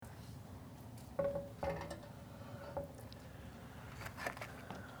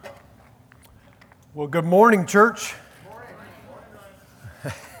Well, good morning, church. Good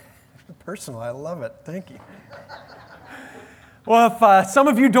morning. Personal, I love it. Thank you. Well, if some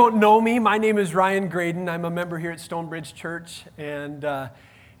of you don't know me, my name is Ryan Graden. I'm a member here at Stonebridge Church, and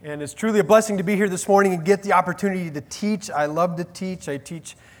it's truly a blessing to be here this morning and get the opportunity to teach. I love to teach. I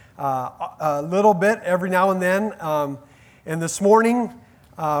teach a little bit every now and then. And this morning,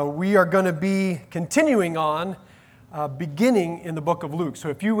 we are going to be continuing on beginning in the book of Luke. So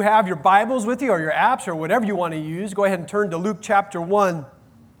if you have your Bibles with you or your apps or whatever you want to use, go ahead and turn to Luke chapter 1,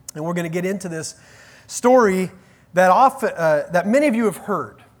 and we're going to get into this story that many of you have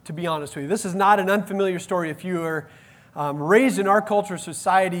heard, to be honest with you. This is not an unfamiliar story. If you are raised in our culture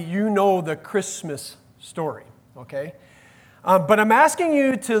society, you know the Christmas story, okay? But I'm asking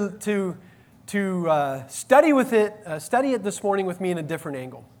you to study it this morning with me in a different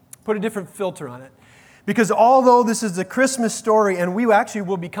angle, put a different filter on it. Because although this is a Christmas story, and we actually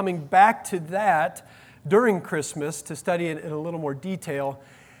will be coming back to that during Christmas to study it in a little more detail,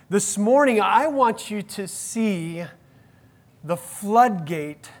 this morning I want you to see the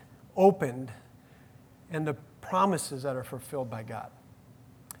floodgate opened and the promises that are fulfilled by God.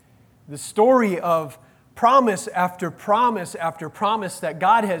 The story of promise after promise after promise that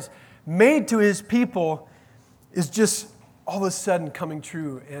God has made to His people is just all of a sudden coming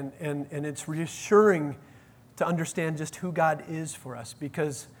true, and it's reassuring to understand just who God is for us,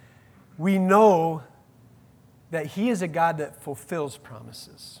 because we know that He is a God that fulfills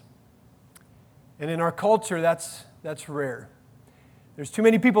promises. And in our culture, that's rare. There's too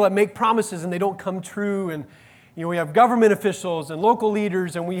many people that make promises and they don't come true, and we have government officials and local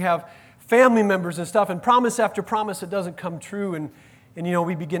leaders, and we have family members and stuff, and promise after promise, it doesn't come true, and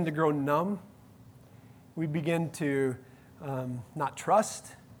we begin to grow numb. We begin to not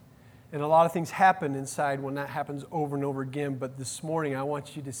trust, and a lot of things happen inside when that happens over and over again. But this morning I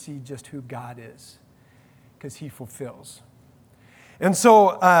want you to see just who God is, because He fulfills. And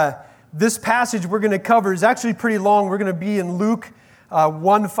so this passage we're going to cover is actually pretty long. We're going to be in Luke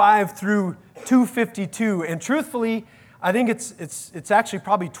 1:5 through 2:52, and truthfully I think it's actually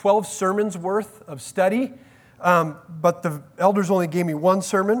probably 12 sermons worth of study, but the elders only gave me one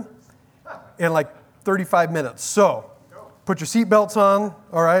sermon in like 35 minutes. So put your seatbelts on,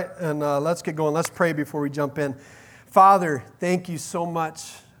 all right, and let's get going. Let's pray before we jump in. Father, thank you so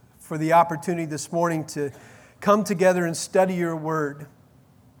much for the opportunity this morning to come together and study your word.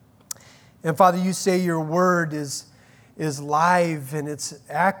 And Father, you say your word is live, and it's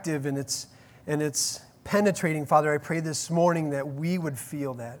active, and it's penetrating. Father, I pray this morning that we would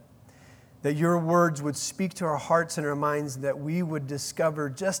feel that your words would speak to our hearts and our minds, that we would discover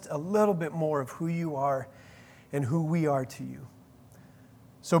just a little bit more of who you are and who we are to you.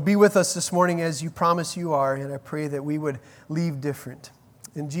 So be with us this morning as you promise you are, and I pray that we would leave different.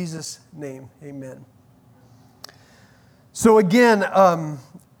 In Jesus' name, amen. So again,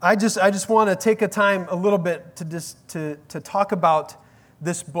 I just want to take a time a little bit to talk about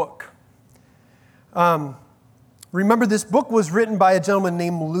this book. Remember, this book was written by a gentleman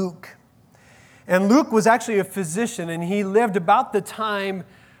named Luke. And Luke was actually a physician, and he lived about the time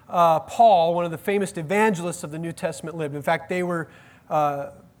Paul, one of the famous evangelists of the New Testament, lived. In fact, they were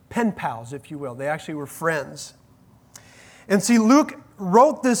pen pals, if you will. They actually were friends. And see, Luke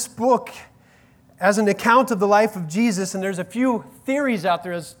wrote this book as an account of the life of Jesus, and there's a few theories out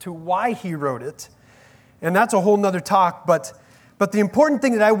there as to why he wrote it. And that's a whole nother talk. But the important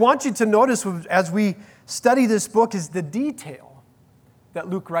thing that I want you to notice as we study this book is the detail that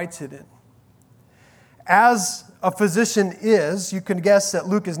Luke writes it in. As a physician is, you can guess that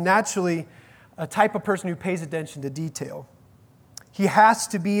Luke is naturally a type of person who pays attention to detail. He has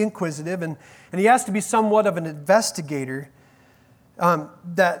to be inquisitive, and he has to be somewhat of an investigator,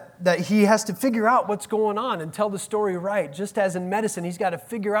 that he has to figure out what's going on and tell the story right. Just as in medicine, he's got to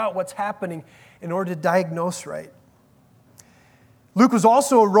figure out what's happening in order to diagnose right. Luke was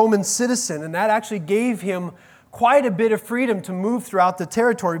also a Roman citizen, and that actually gave him quite a bit of freedom to move throughout the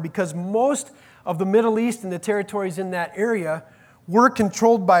territory, because most of the Middle East and the territories in that area were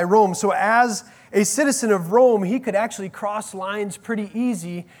controlled by Rome. So as a citizen of Rome, he could actually cross lines pretty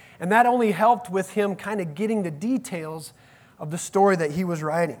easy, and that only helped with him kind of getting the details of the story that he was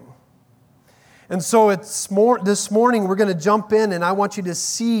writing. And so this morning we're going to jump in, and I want you to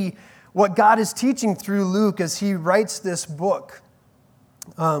see what God is teaching through Luke as he writes this book.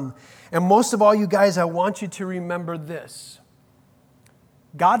 And most of all, you guys, I want you to remember this.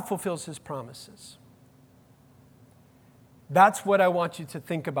 God fulfills His promises. That's what I want you to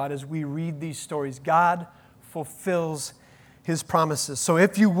think about as we read these stories. God fulfills His promises. So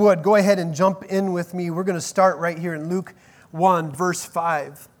if you would, go ahead and jump in with me. We're going to start right here in Luke 1, verse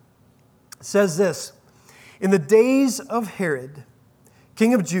 5. It says this, "In the days of Herod,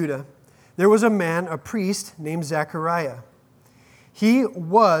 king of Judah, there was a man, a priest named Zechariah. He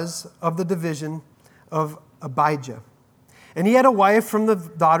was of the division of Abijah. And he had a wife from the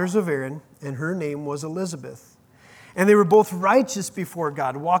daughters of Aaron, and her name was Elizabeth. And they were both righteous before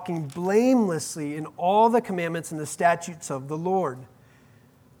God, walking blamelessly in all the commandments and the statutes of the Lord.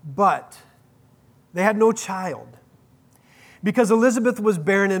 But they had no child, because Elizabeth was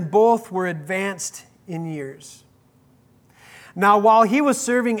barren and both were advanced in years. Now, while he was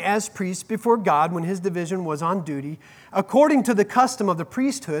serving as priest before God when his division was on duty, according to the custom of the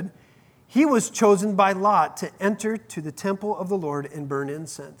priesthood, he was chosen by lot to enter to the temple of the Lord and burn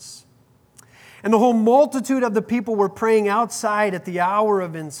incense. And the whole multitude of the people were praying outside at the hour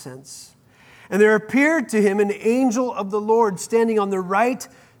of incense. And there appeared to him an angel of the Lord standing on the right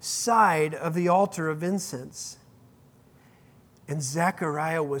side of the altar of incense. And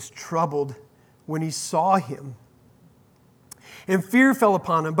Zechariah was troubled when he saw him, and fear fell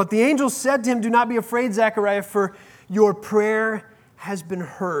upon him. But the angel said to him, 'Do not be afraid, Zechariah, for your prayer has been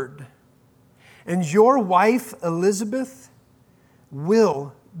heard. And your wife, Elizabeth,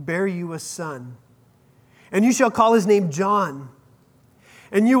 will bear you a son. And you shall call his name John.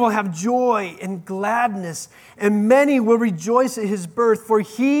 And you will have joy and gladness, and many will rejoice at his birth, for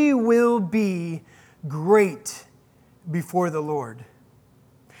he will be great before the Lord.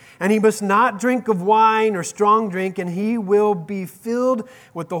 And he must not drink of wine or strong drink, and he will be filled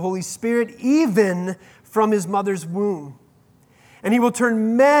with the Holy Spirit even from his mother's womb. And he will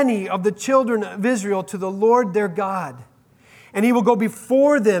turn many of the children of Israel to the Lord their God. And he will go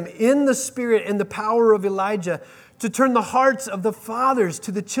before them in the spirit and the power of Elijah, to turn the hearts of the fathers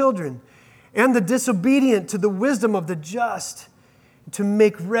to the children, and the disobedient to the wisdom of the just, to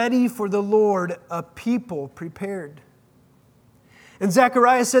make ready for the Lord a people prepared.' And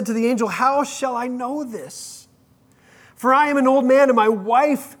Zechariah said to the angel, 'How shall I know this? For I am an old man, and my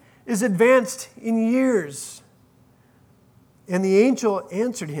wife is advanced in years.' And the angel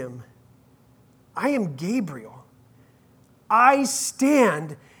answered him, 'I am Gabriel. I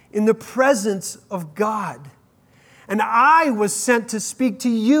stand in the presence of God. And I was sent to speak to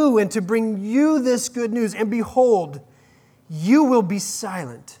you and to bring you this good news. And behold, you will be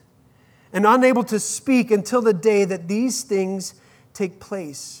silent and unable to speak until the day that these things take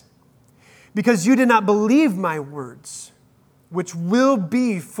place, because you did not believe my words, which will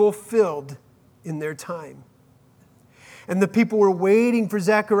be fulfilled in their time.' And the people were waiting for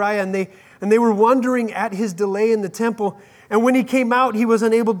Zechariah, and they were wondering at his delay in the temple. And when he came out, he was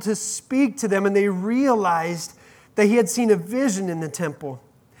unable to speak to them, and they realized that he had seen a vision in the temple.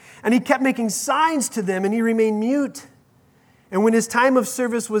 And he kept making signs to them, and he remained mute. And when his time of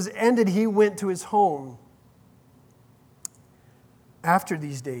service was ended, he went to his home. After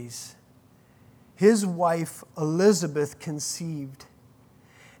these days, his wife Elizabeth conceived.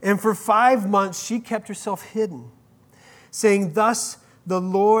 And for 5 months she kept herself hidden, saying, 'Thus the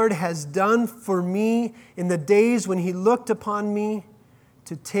Lord has done for me in the days when he looked upon me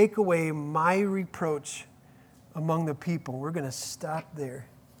to take away my reproach among the people.'" We're going to stop there.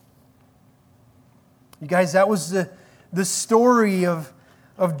 You guys, that was the story of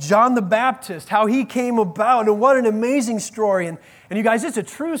John the Baptist, how he came about, and what an amazing story. And you guys, it's a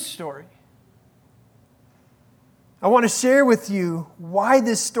true story. I want to share with you why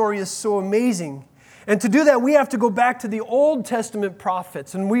this story is so amazing. And to do that, we have to go back to the Old Testament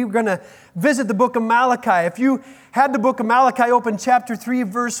prophets, and we're going to visit the book of Malachi. If you had the book of Malachi open, chapter 3,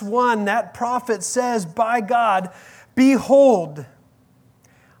 verse 1, that prophet says, "By God, behold,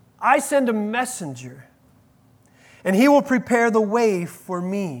 I send a messenger, and he will prepare the way for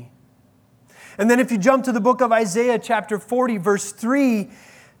me." And then if you jump to the book of Isaiah, chapter 40, verse 3,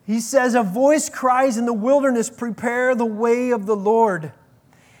 he says, "A voice cries in the wilderness, prepare the way of the Lord.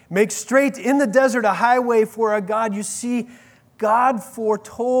 Make straight in the desert a highway for our God." You see, God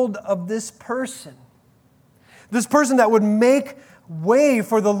foretold of this person that would make way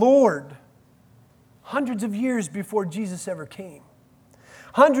for the Lord, hundreds of years before Jesus ever came,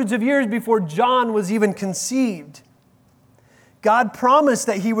 hundreds of years before John was even conceived. God promised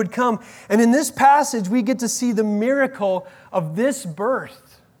that he would come. And in this passage, we get to see the miracle of this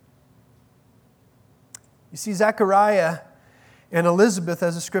birth. You see, Zechariah and Elizabeth,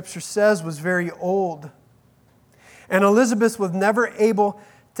 as the scripture says, was very old. And Elizabeth was never able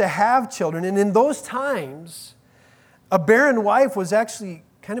to have children. And in those times, a barren wife was actually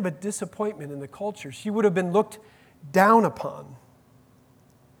kind of a disappointment in the culture. She would have been looked down upon.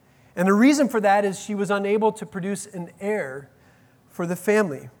 And the reason for that is she was unable to produce an heir for the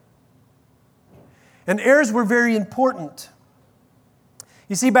family. And heirs were very important.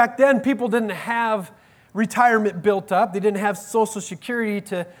 You see, back then, people didn't have retirement built up. They didn't have Social Security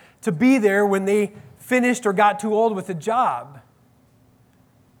to be there when they finished or got too old with a job.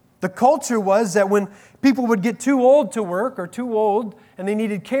 The culture was that when people would get too old to work or too old and they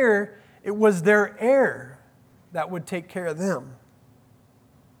needed care, it was their heir that would take care of them.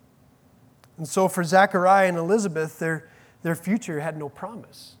 And so for Zechariah and Elizabeth, their future had no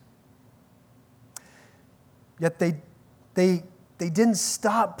promise. Yet they didn't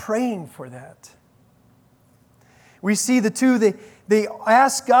stop praying for that. We see the two, they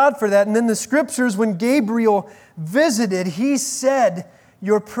asked God for that. And then the scriptures, when Gabriel visited, he said,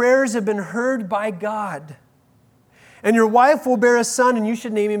 "Your prayers have been heard by God. And your wife will bear a son, and you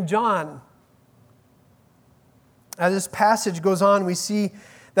should name him John." As this passage goes on, we see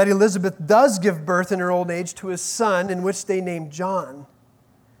that Elizabeth does give birth in her old age to a son, in which they named John.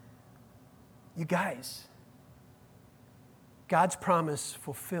 You guys, God's promise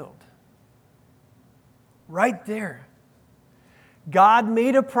fulfilled. Right there. God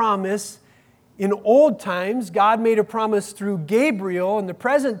made a promise in old times. God made a promise through Gabriel in the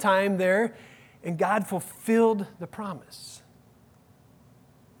present time there, and God fulfilled the promise.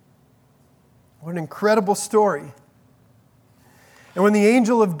 What an incredible story. And when the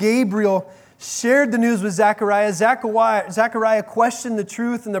angel of Gabriel shared the news with Zechariah, Zechariah questioned the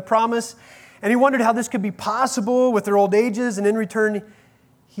truth and the promise, and he wondered how this could be possible with their old ages, and in return,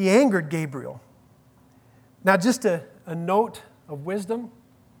 he angered Gabriel. Now, just a note of wisdom.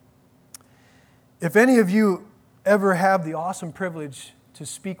 If any of you ever have the awesome privilege to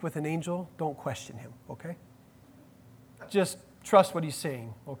speak with an angel, don't question him, okay? Just trust what he's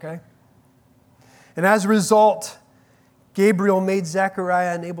saying, okay? And as a result, Gabriel made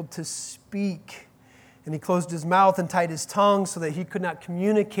Zechariah unable to speak, and he closed his mouth and tied his tongue so that he could not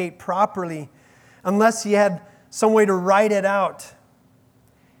communicate properly unless he had some way to write it out.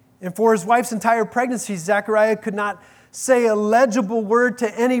 And for his wife's entire pregnancy, Zechariah could not say a legible word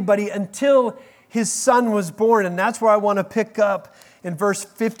to anybody until his son was born. And that's where I want to pick up in verse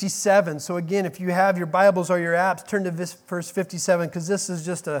 57. So again, if you have your Bibles or your apps, turn to verse 57, because this is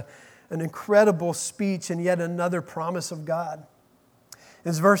just an incredible speech and yet another promise of God.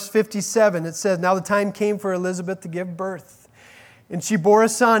 It's verse 57. It says, "Now the time came for Elizabeth to give birth, and she bore a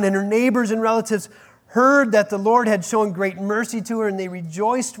son, and her neighbors and relatives heard that the Lord had shown great mercy to her, and they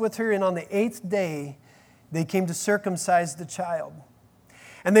rejoiced with her, and on the 8th day they came to circumcise the child.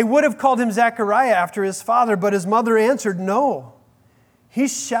 And they would have called him Zechariah after his father, but his mother answered, 'No, he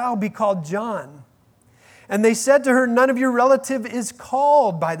shall be called John.' And they said to her, 'None of your relative is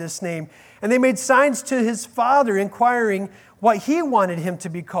called by this name.' And they made signs to his father, inquiring what he wanted him to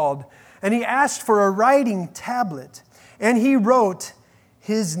be called. And he asked for a writing tablet, and he wrote,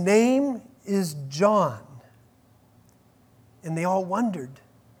 'His name is John.' And they all wondered.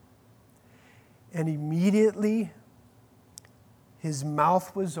 And immediately his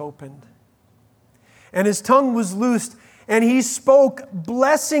mouth was opened, and his tongue was loosed, and he spoke,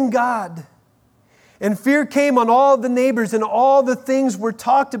 blessing God. And fear came on all the neighbors, and all the things were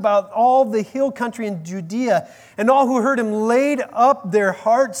talked about, all the hill country in Judea. And all who heard him laid up their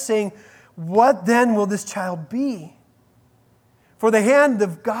hearts, saying, 'What then will this child be?' For the hand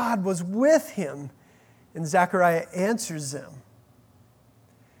of God was with him." And Zechariah answers them.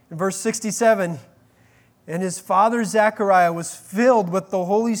 In verse 67, "And his father Zechariah was filled with the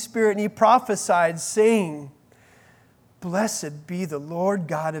Holy Spirit, and he prophesied, saying, 'Blessed be the Lord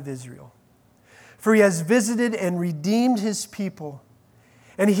God of Israel, for he has visited and redeemed his people.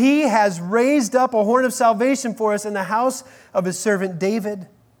 And he has raised up a horn of salvation for us in the house of his servant David.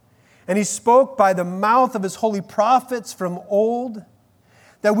 And he spoke by the mouth of his holy prophets from old,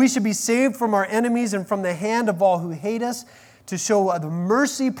 that we should be saved from our enemies and from the hand of all who hate us, to show the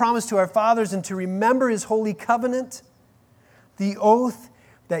mercy promised to our fathers, and to remember his holy covenant, the oath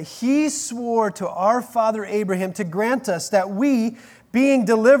that he swore to our father Abraham, to grant us that we, being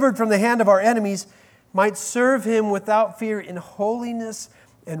delivered from the hand of our enemies, might serve him without fear in holiness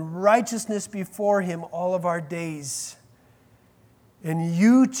and righteousness before him all of our days. And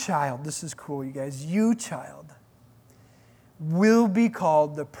you, child,'" this is cool, you guys, "you, child, will be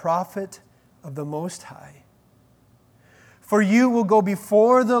called the prophet of the Most High. For you will go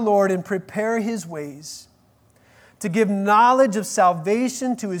before the Lord and prepare his ways, to give knowledge of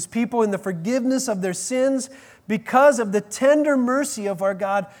salvation to his people in the forgiveness of their sins, because of the tender mercy of our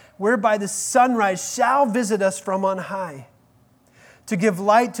God, whereby the sunrise shall visit us from on high, to give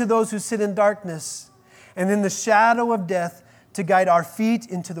light to those who sit in darkness and in the shadow of death, to guide our feet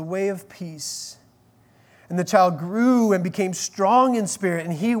into the way of peace. And the child grew and became strong in spirit,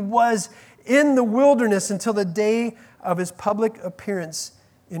 and he was in the wilderness until the day of his public appearance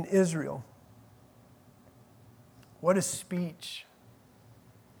in Israel. What a speech.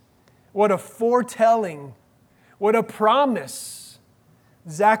 What a foretelling. What a promise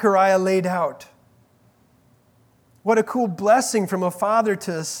Zechariah laid out. What a cool blessing from a father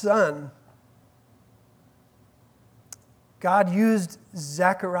to a son. God used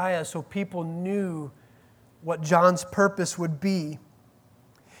Zechariah so people knew what John's purpose would be.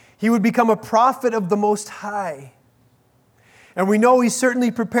 He would become a prophet of the Most High. And we know he certainly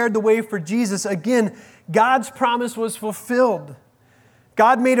prepared the way for Jesus. Again, God's promise was fulfilled.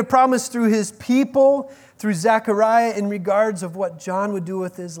 God made a promise through his people, through Zechariah, in regards of what John would do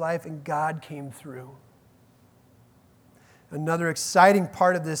with his life, and God came through. Another exciting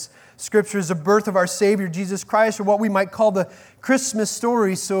part of this scripture is the birth of our Savior, Jesus Christ, or what we might call the Christmas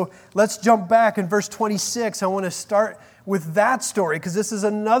story. So let's jump back in verse 26. I want to start with that story because this is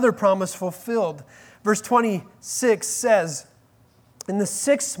another promise fulfilled. Verse 26 says, "In the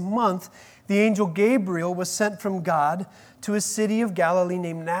 6th month, the angel Gabriel was sent from God to a city of Galilee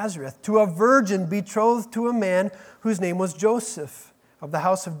named Nazareth, to a virgin betrothed to a man whose name was Joseph, of the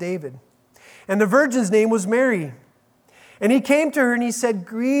house of David. And the virgin's name was Mary. And he came to her and he said,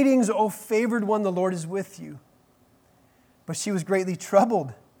 'Greetings, O favored one, the Lord is with you.' But she was greatly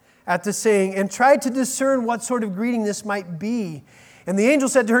troubled at the saying and tried to discern what sort of greeting this might be. And the angel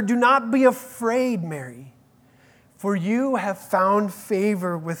said to her, 'Do not be afraid, Mary, for you have found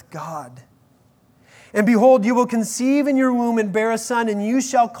favor with God. And behold, you will conceive in your womb and bear a son, and you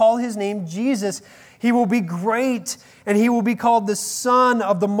shall call his name Jesus. He will be great, and he will be called the Son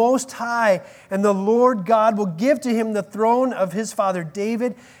of the Most High. And the Lord God will give to him the throne of his father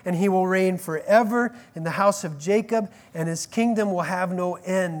David, and he will reign forever in the house of Jacob, and his kingdom will have no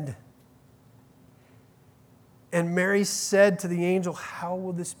end.' And Mary said to the angel, 'How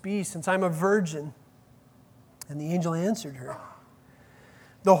will this be, since I'm a virgin?' And the angel answered her,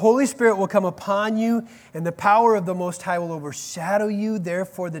 'The Holy Spirit will come upon you, and the power of the Most High will overshadow you.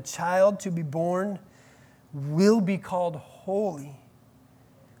 Therefore, the child to be born will be called Holy,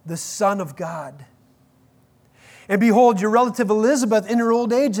 the Son of God. And behold, your relative Elizabeth, in her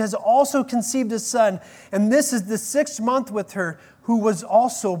old age, has also conceived a son, and this is the 6th month with her, who was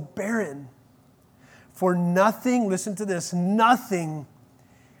also barren. For nothing,' listen to this, 'nothing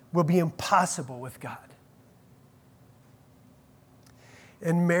will be impossible with God.'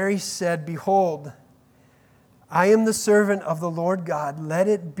 And Mary said, 'Behold, I am the servant of the Lord God. Let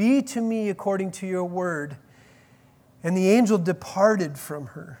it be to me according to your word.' And the angel departed from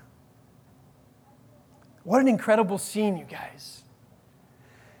her." What an incredible scene, you guys.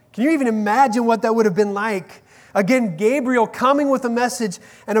 Can you even imagine what that would have been like? Again, Gabriel coming with a message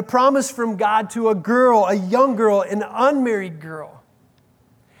and a promise from God to a girl, a young girl, an unmarried girl.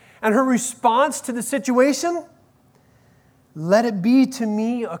 And her response to the situation? "Let it be to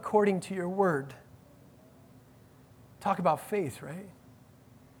me according to your word." Talk about faith, right?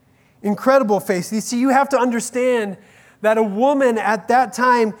 Incredible faith. You see, you have to understand that a woman at that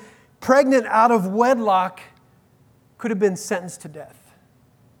time, pregnant out of wedlock, could have been sentenced to death.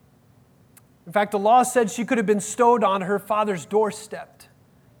 In fact, the law said she could have been stoned on her father's doorstep.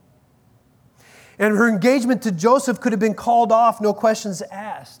 And her engagement to Joseph could have been called off, no questions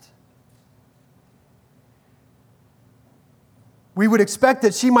asked. We would expect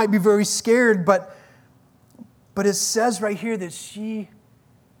that she might be very scared, but it says right here that she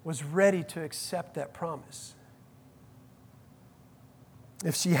was ready to accept that promise.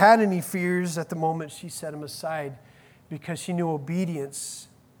 If she had any fears at the moment, she set them aside because she knew obedience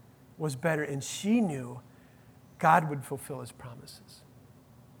was better, and she knew God would fulfill his promises.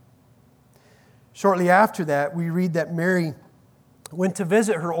 Shortly after that, we read that Mary went to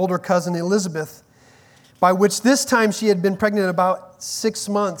visit her older cousin Elizabeth, by which this time she had been pregnant about 6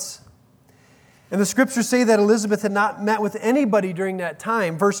 months. And the scriptures say that Elizabeth had not met with anybody during that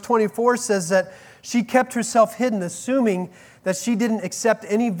time. Verse 24 says that she kept herself hidden, assuming that she didn't accept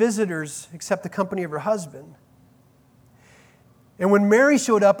any visitors except the company of her husband. And when Mary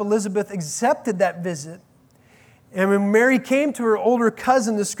showed up, Elizabeth accepted that visit. And when Mary came to her older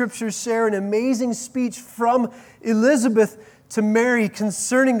cousin, the scriptures share an amazing speech from Elizabeth to Mary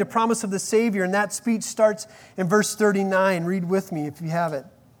concerning the promise of the Savior. And that speech starts in verse 39. Read with me if you have it.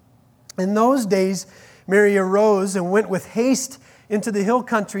 "In those days, Mary arose and went with haste into the hill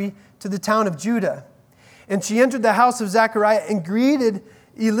country to the town of Judah. And she entered the house of Zechariah and greeted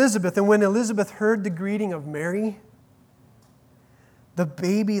Elizabeth. And when Elizabeth heard the greeting of Mary, the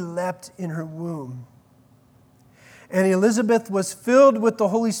baby leapt in her womb. And Elizabeth was filled with the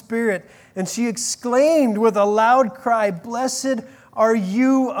Holy Spirit, and she exclaimed with a loud cry, "Blessed are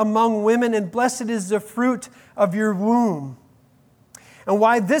you among women, and blessed is the fruit of your womb. And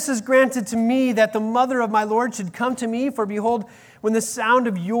why this is granted to me, that the mother of my Lord should come to me, for behold, when the sound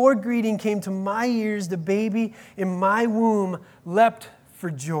of your greeting came to my ears, the baby in my womb leapt for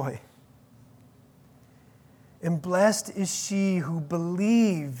joy. And blessed is she who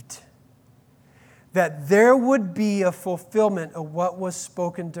believed that there would be a fulfillment of what was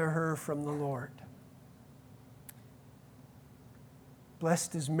spoken to her from the Lord."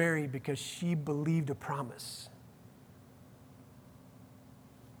 Blessed is Mary because she believed a promise.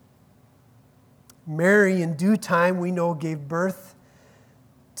 Mary, in due time, we know, gave birth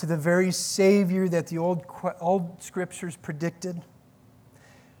to the very Savior that the old scriptures predicted.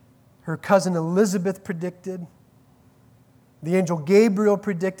 Her cousin Elizabeth predicted. The angel Gabriel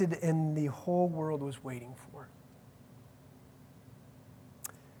predicted, and the whole world was waiting for.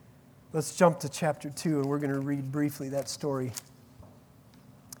 Let's jump to chapter 2, and we're going to read briefly that story.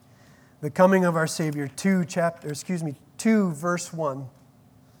 The coming of our Savior, 2 verse 1.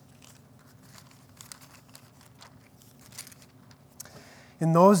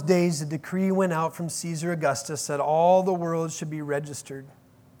 In those days, a decree went out from Caesar Augustus that all the world should be registered.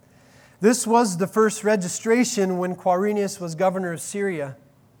 This was the first registration when Quirinius was governor of Syria.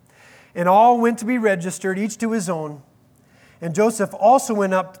 And all went to be registered, each to his own. And Joseph also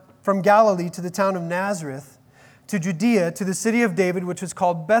went up from Galilee to the town of Nazareth, to Judea, to the city of David, which was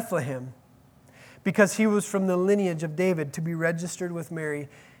called Bethlehem, because he was from the lineage of David, to be registered with Mary,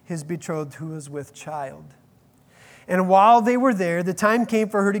 his betrothed, who was with child. And while they were there, the time came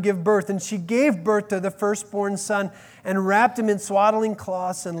for her to give birth, and she gave birth to the firstborn son, and wrapped him in swaddling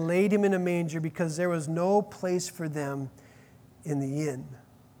cloths, and laid him in a manger, because there was no place for them in the inn.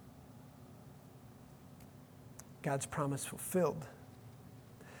 God's promise fulfilled.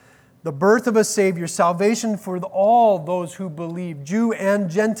 The birth of a Savior, salvation for all those who believe, Jew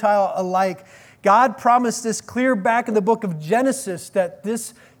and Gentile alike. God promised this clear back in the book of Genesis, that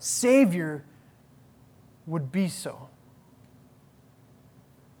this Savior would be so.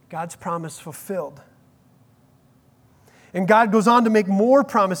 God's promise fulfilled. And God goes on to make more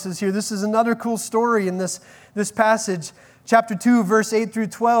promises here. This is another cool story in this passage. Chapter 2, verse 8 through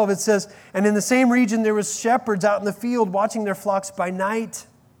 12, it says, "And in the same region there was shepherds out in the field watching their flocks by night.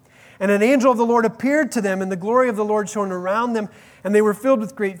 And an angel of the Lord appeared to them, and the glory of the Lord shone around them, and they were filled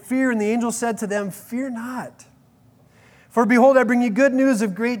with great fear. And the angel said to them, 'Fear not. For behold, I bring you good news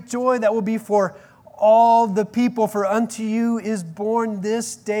of great joy that will be for all the people. For unto you is born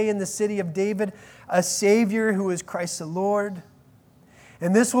this day in the city of David a Savior, who is Christ the Lord.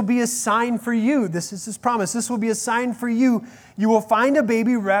 And this will be a sign for you.'" This is his promise. "This will be a sign for you. You will find a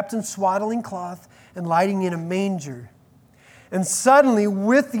baby wrapped in swaddling cloth and lying in a manger." And suddenly,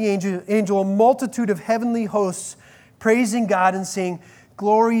 with the angel, a multitude of heavenly hosts praising God and saying,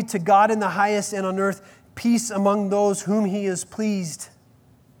 "Glory to God in the highest, and on earth peace among those whom he is pleased."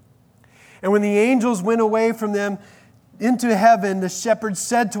 And when the angels went away from them into heaven, the shepherds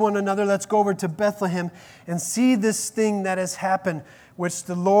said to one another, "Let's go over to Bethlehem and see this thing that has happened, which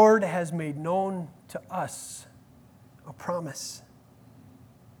the Lord has made known to us." A promise.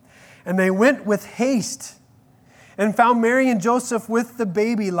 And they went with haste and found Mary and Joseph with the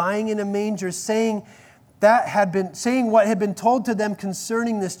baby lying in a manger, saying what had been told to them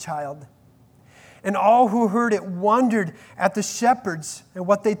concerning this child. And all who heard it wondered at the shepherds and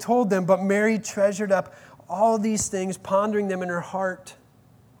what they told them. But Mary treasured up all these things, pondering them in her heart.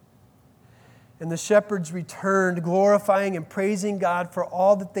 And the shepherds returned, glorifying and praising God for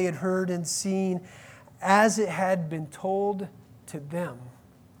all that they had heard and seen, as it had been told to them.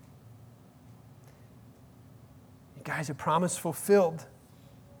 You guys, a promise fulfilled.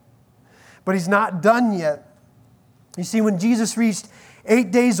 But he's not done yet. You see, when Jesus reached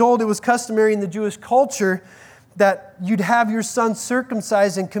 8 days old, it was customary in the Jewish culture that you'd have your son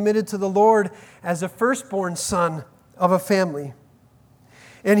circumcised and committed to the Lord as a firstborn son of a family.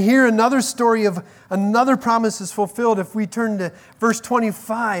 And here another story of another promise is fulfilled if we turn to verse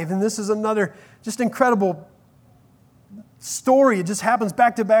 25. And this is another just incredible story. It just happens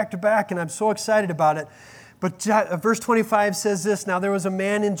back to back to back, and I'm so excited about it. But verse 25 says this: "Now there was a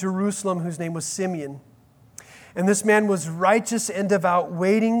man in Jerusalem whose name was Simeon. And this man was righteous and devout,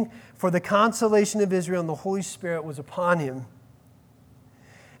 waiting for the consolation of Israel, and the Holy Spirit was upon him.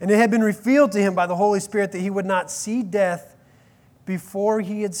 And it had been revealed to him by the Holy Spirit that he would not see death before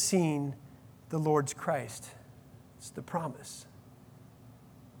he had seen the Lord's Christ." It's the promise.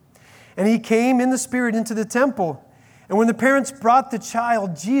 "And he came in the Spirit into the temple. And when the parents brought the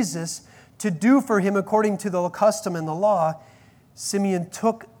child, Jesus, to do for him according to the custom and the law, Simeon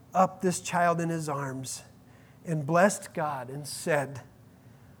took up this child in his arms and blessed God and said,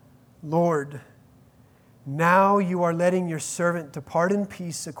 Lord, now you are letting your servant depart in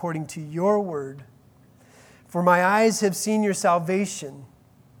peace according to your word. For my eyes have seen your salvation,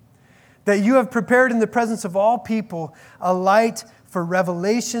 that you have prepared in the presence of all people a light for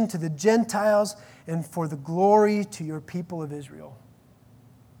revelation to the Gentiles and for the glory to your people of Israel.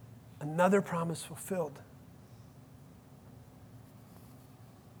 Another promise fulfilled.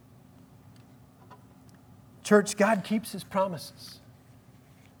 Church, God keeps his promises.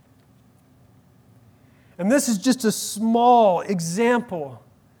 And this is just a small example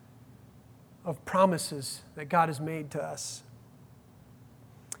of promises that God has made to us.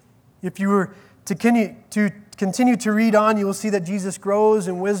 If you were to continue to read on, you will see that Jesus grows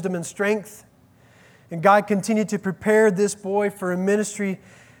in wisdom and strength. And God continued to prepare this boy for a ministry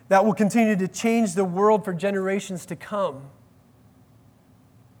that will continue to change the world for generations to come.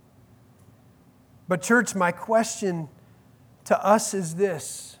 But church, my question to us is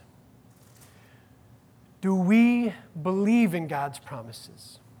this: do we believe in God's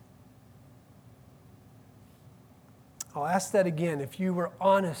promises? I'll ask that again. If you were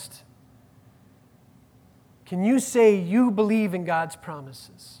honest, can you say you believe in God's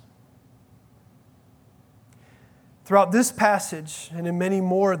promises? Throughout this passage and in many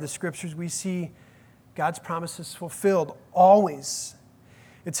more of the scriptures, we see God's promises fulfilled always.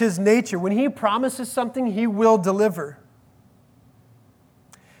 It's his nature. When he promises something, he will deliver.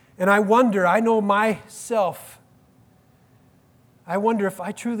 And I know myself, I wonder if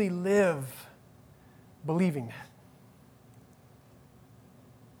I truly live believing that.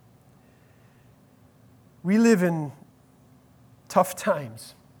 We live in tough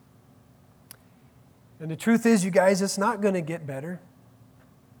times. And the truth is, you guys, it's not going to get better.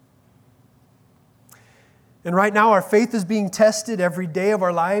 And right now, our faith is being tested every day of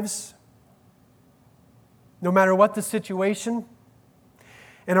our lives, no matter what the situation.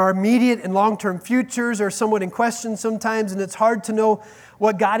 And our immediate and long-term futures are somewhat in question sometimes, and it's hard to know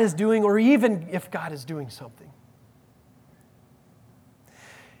what God is doing or even if God is doing something.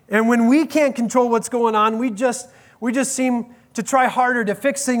 And when we can't control what's going on, we just seem to try harder to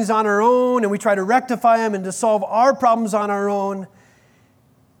fix things on our own, and we try to rectify them and to solve our problems on our own.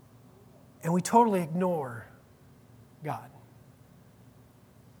 And we totally ignore God.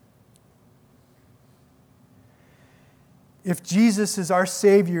 If Jesus is our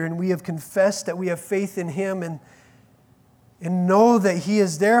Savior and we have confessed that we have faith in him and know that he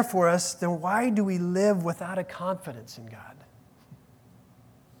is there for us, then why do we live without a confidence in God?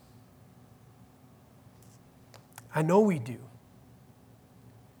 I know we do.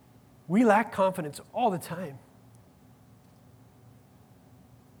 We lack confidence all the time.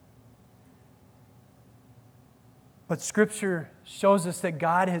 But Scripture shows us that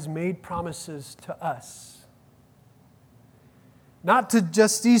God has made promises to us. Not to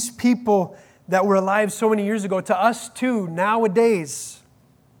just these people that were alive so many years ago, to us too, nowadays.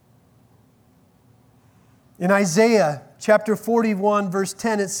 In Isaiah chapter 41, verse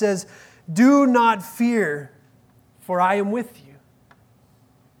 10, it says, "Do not fear, for I am with you.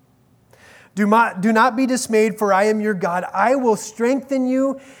 Do not be dismayed, for I am your God. I will strengthen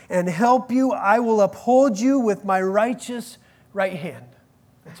you and help you. I will uphold you with my righteous right hand."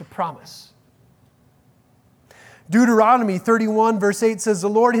 That's a promise. Deuteronomy 31, verse 8 says, "The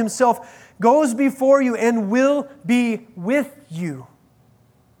Lord himself goes before you and will be with you.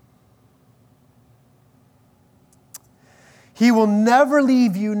 He will never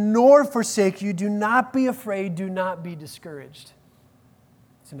leave you nor forsake you. Do not be afraid. Do not be discouraged."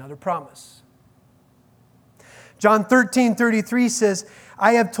 It's another promise. John 13:33 says,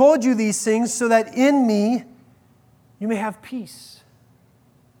 "I have told you these things so that in me you may have peace.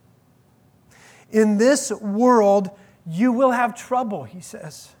 In this world you will have trouble," he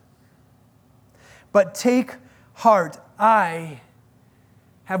says. "But take heart, I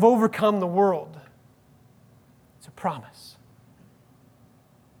have overcome the world." It's a promise.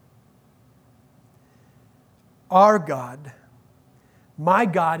 Our God, my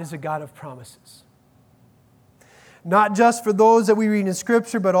God, is a God of promises. Not just for those that we read in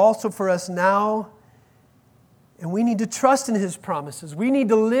Scripture, but also for us now. And we need to trust in his promises. We need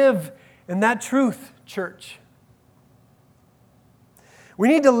to live in that truth, church. We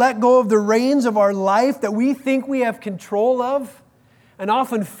need to let go of the reins of our life that we think we have control of and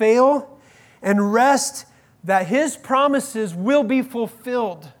often fail, and rest that his promises will be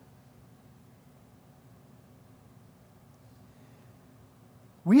fulfilled.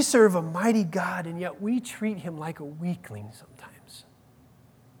 We serve a mighty God, and yet we treat him like a weakling sometimes.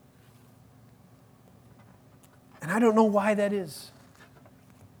 And I don't know why that is.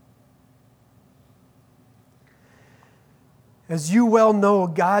 As you well know,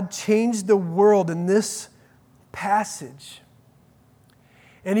 God changed the world in this passage.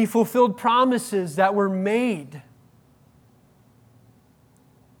 And He fulfilled promises that were made.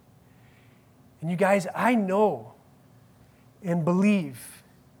 And you guys, I know and believe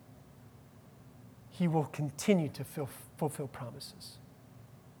He will continue to fulfill promises.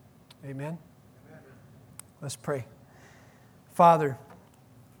 Amen? Let's pray. Father,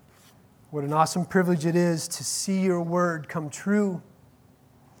 what an awesome privilege it is to see your word come true.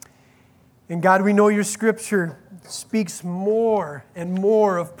 And God, we know your scripture speaks more and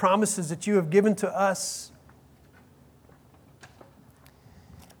more of promises that you have given to us.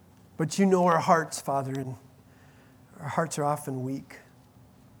 But you know our hearts, Father, and our hearts are often weak.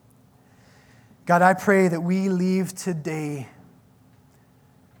 God, I pray that we leave today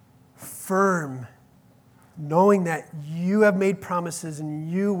firm, knowing that you have made promises and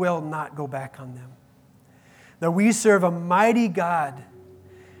you will not go back on them. That we serve a mighty God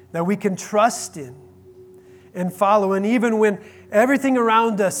that we can trust in and follow. And even when everything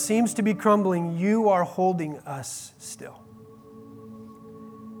around us seems to be crumbling, you are holding us still.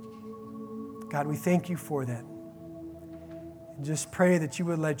 God, we thank you for that. And just pray that you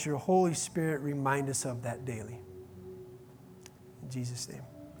would let your Holy Spirit remind us of that daily. In Jesus' name,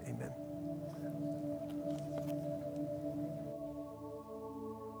 amen.